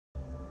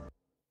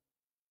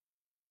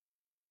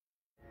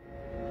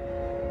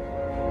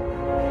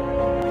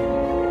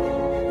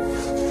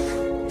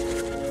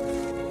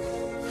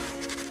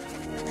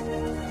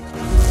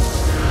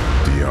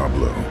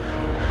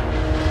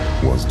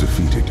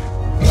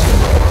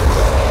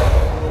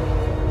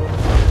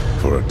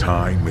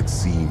time it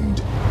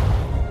seemed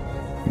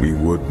we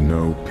would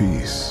know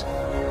peace.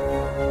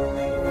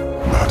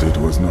 But it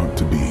was not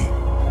to be.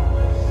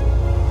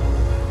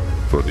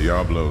 For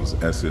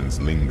Diablo's essence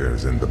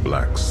lingers in the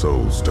Black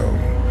Soul Stone.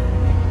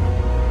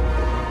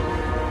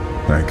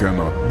 I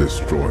cannot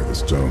destroy the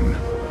stone,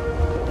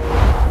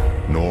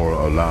 nor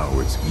allow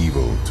its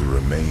evil to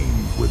remain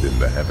within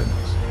the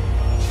heavens.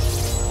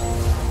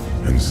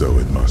 And so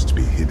it must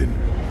be hidden,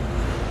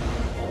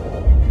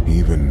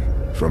 even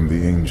from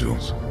the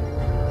angels.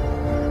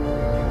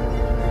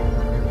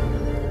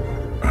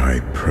 I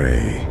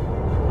pray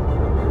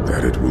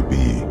that it will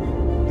be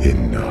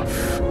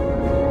enough.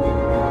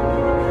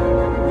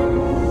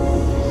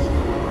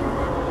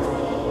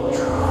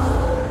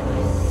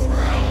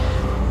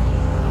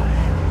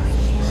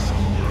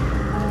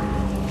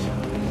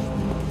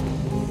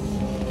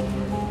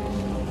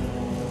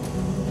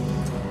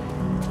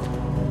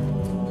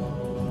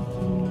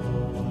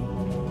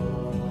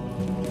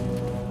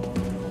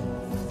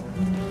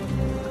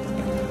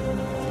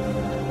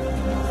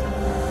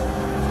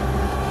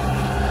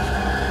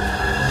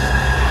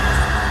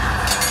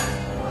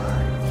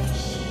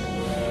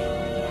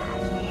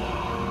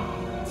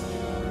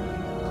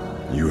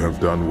 You have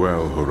done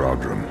well,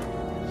 Horadrim.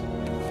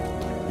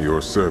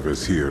 Your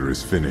service here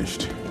is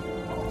finished,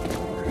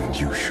 and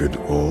you should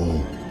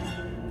all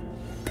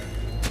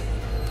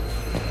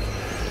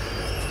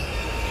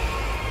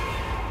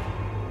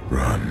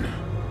run.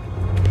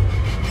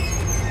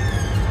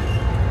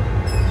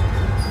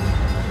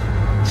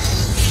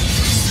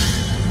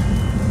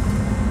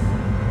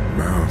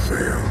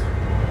 Malthael.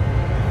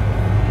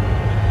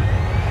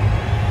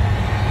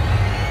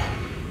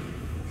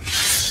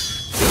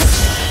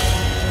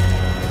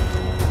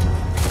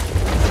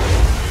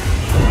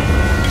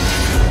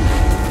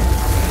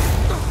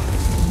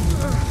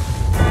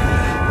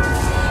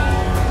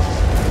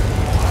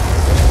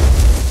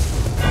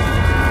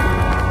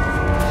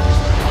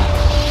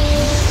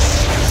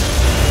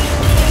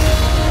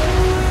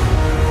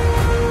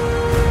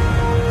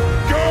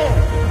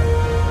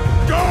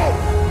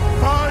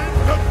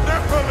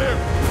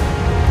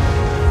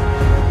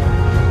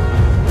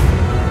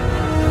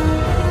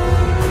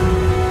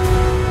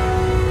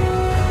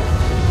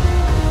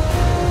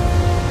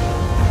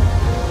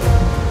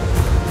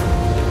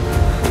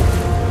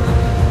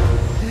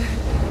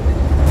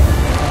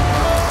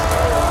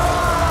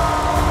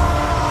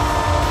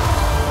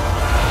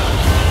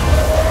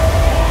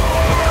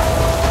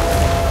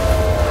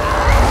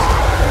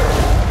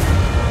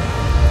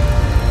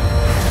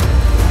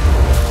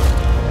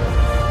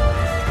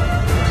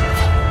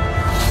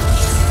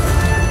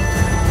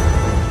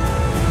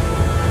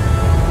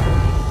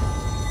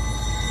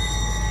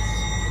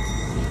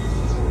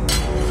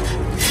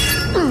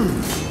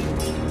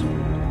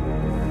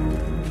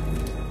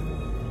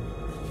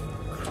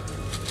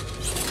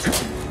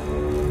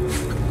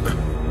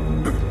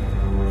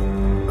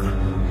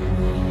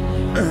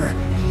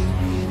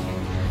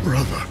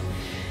 Brother,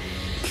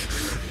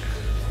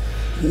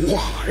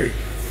 why?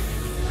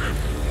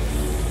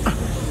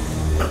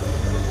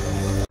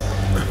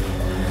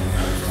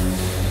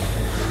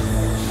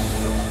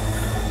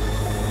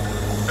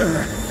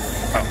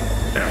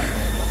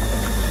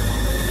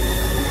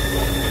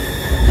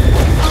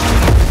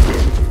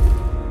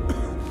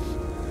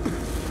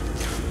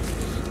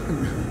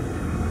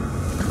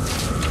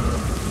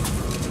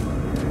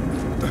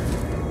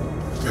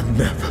 The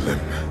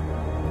Nephilim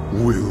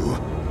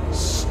will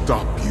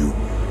stop you.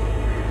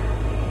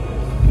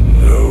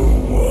 No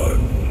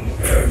one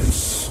can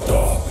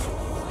stop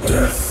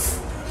death.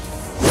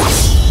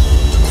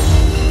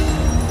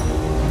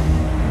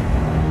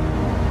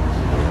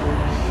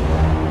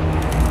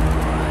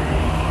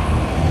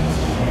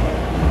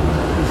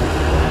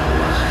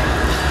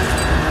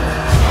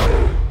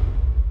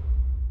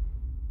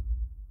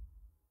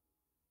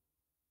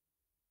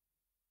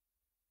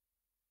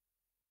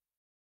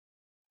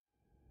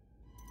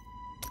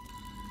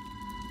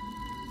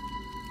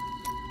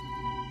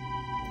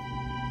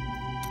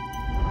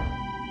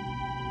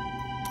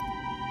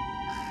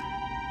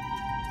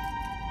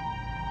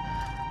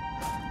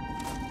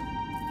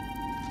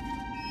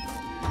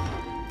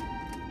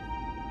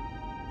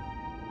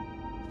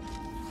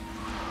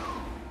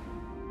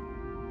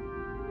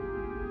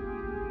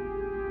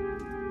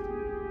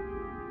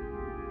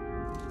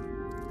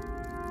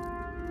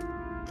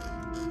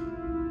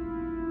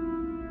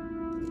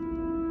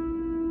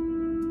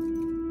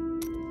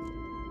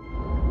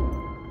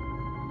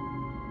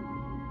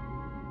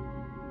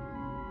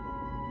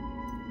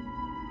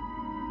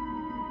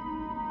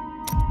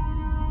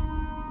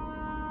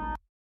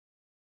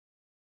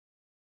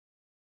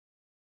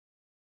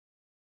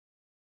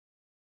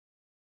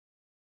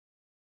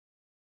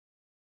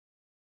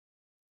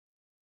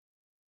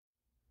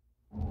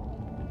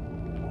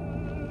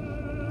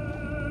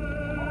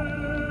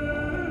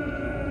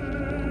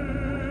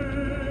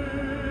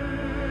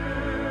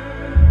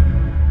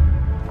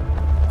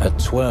 At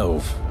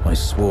 12, I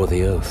swore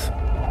the oath,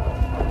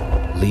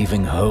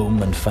 leaving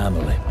home and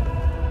family.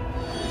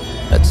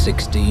 At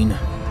 16,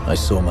 I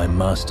saw my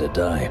master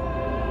die.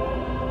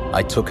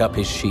 I took up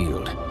his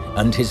shield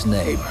and his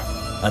name,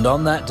 and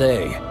on that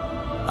day,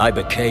 I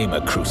became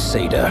a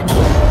Crusader.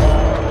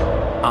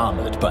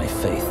 Armored by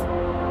faith,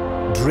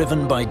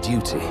 driven by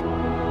duty,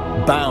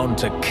 bound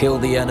to kill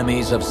the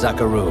enemies of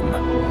Zakarum.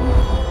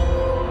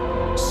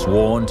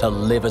 Sworn to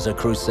live as a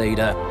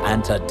Crusader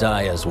and to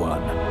die as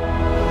one.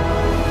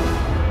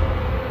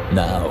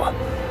 Now,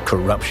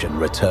 corruption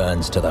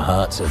returns to the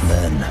hearts of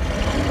men.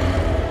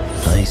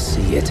 I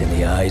see it in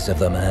the eyes of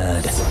the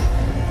mad.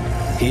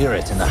 Hear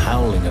it in the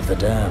howling of the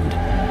damned.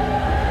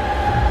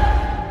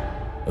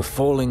 A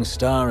falling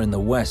star in the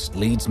west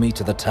leads me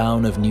to the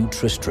town of New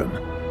Tristram.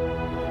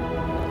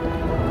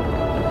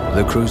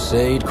 The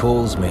crusade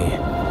calls me,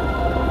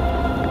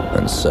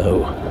 and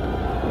so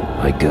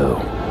I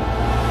go.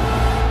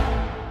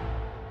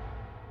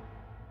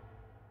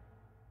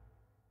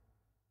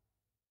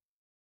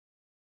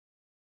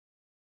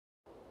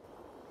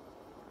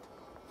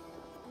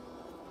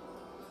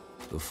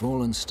 The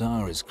fallen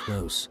star is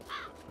close,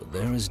 but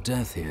there is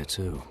death here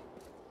too.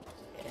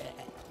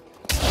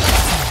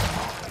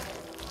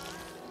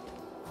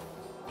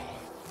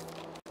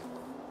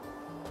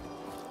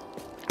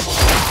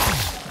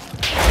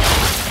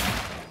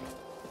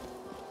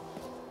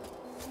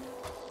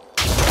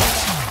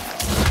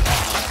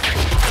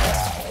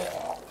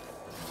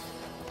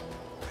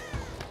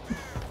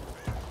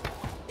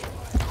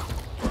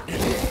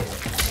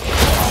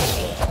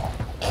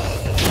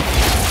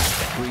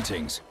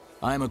 Greetings.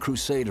 I am a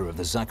Crusader of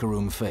the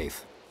Zakarum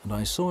faith, and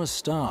I saw a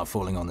star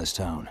falling on this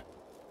town.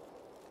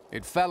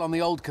 It fell on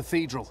the old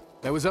cathedral.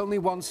 There was only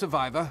one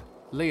survivor,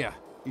 Leah.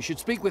 You should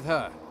speak with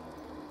her.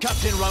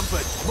 Captain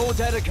Rumford, more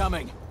dead are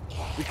coming.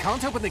 We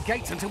can't open the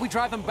gates until we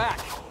drive them back.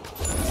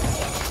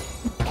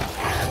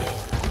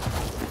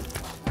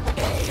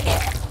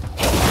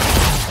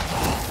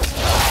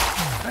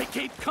 They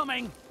keep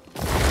coming!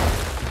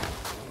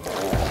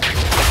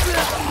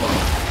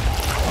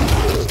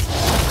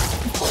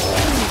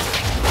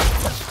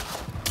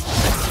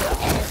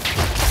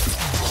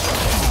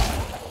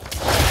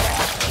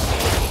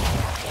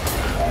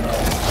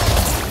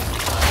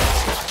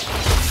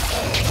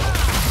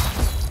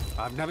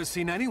 I've never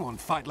seen anyone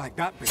fight like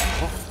that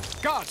before.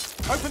 Guards,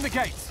 open the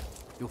gates!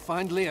 You'll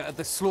find Leah at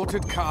the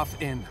Slaughtered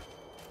Calf Inn.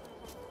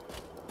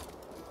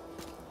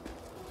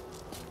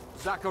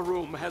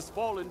 Zakarum has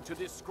fallen to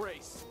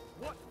disgrace.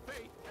 What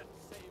fate can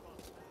save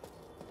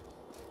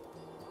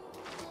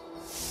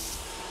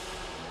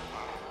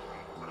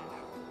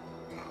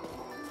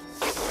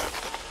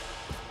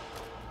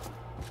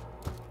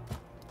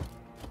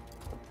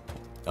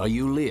us? Are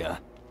you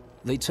Leah?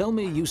 They tell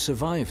me you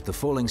survived the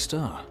falling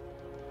star.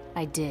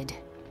 I did,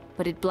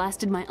 but it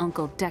blasted my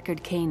uncle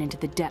Deckard Cain into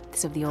the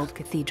depths of the old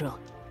cathedral.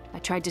 I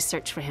tried to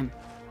search for him,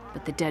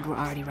 but the dead were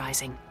already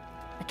rising.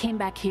 I came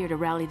back here to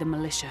rally the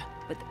militia,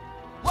 but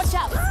Watch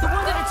out! The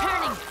wounded are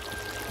turning!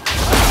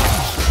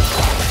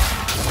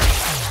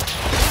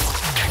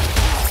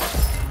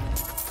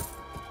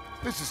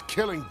 This is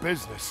killing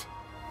business.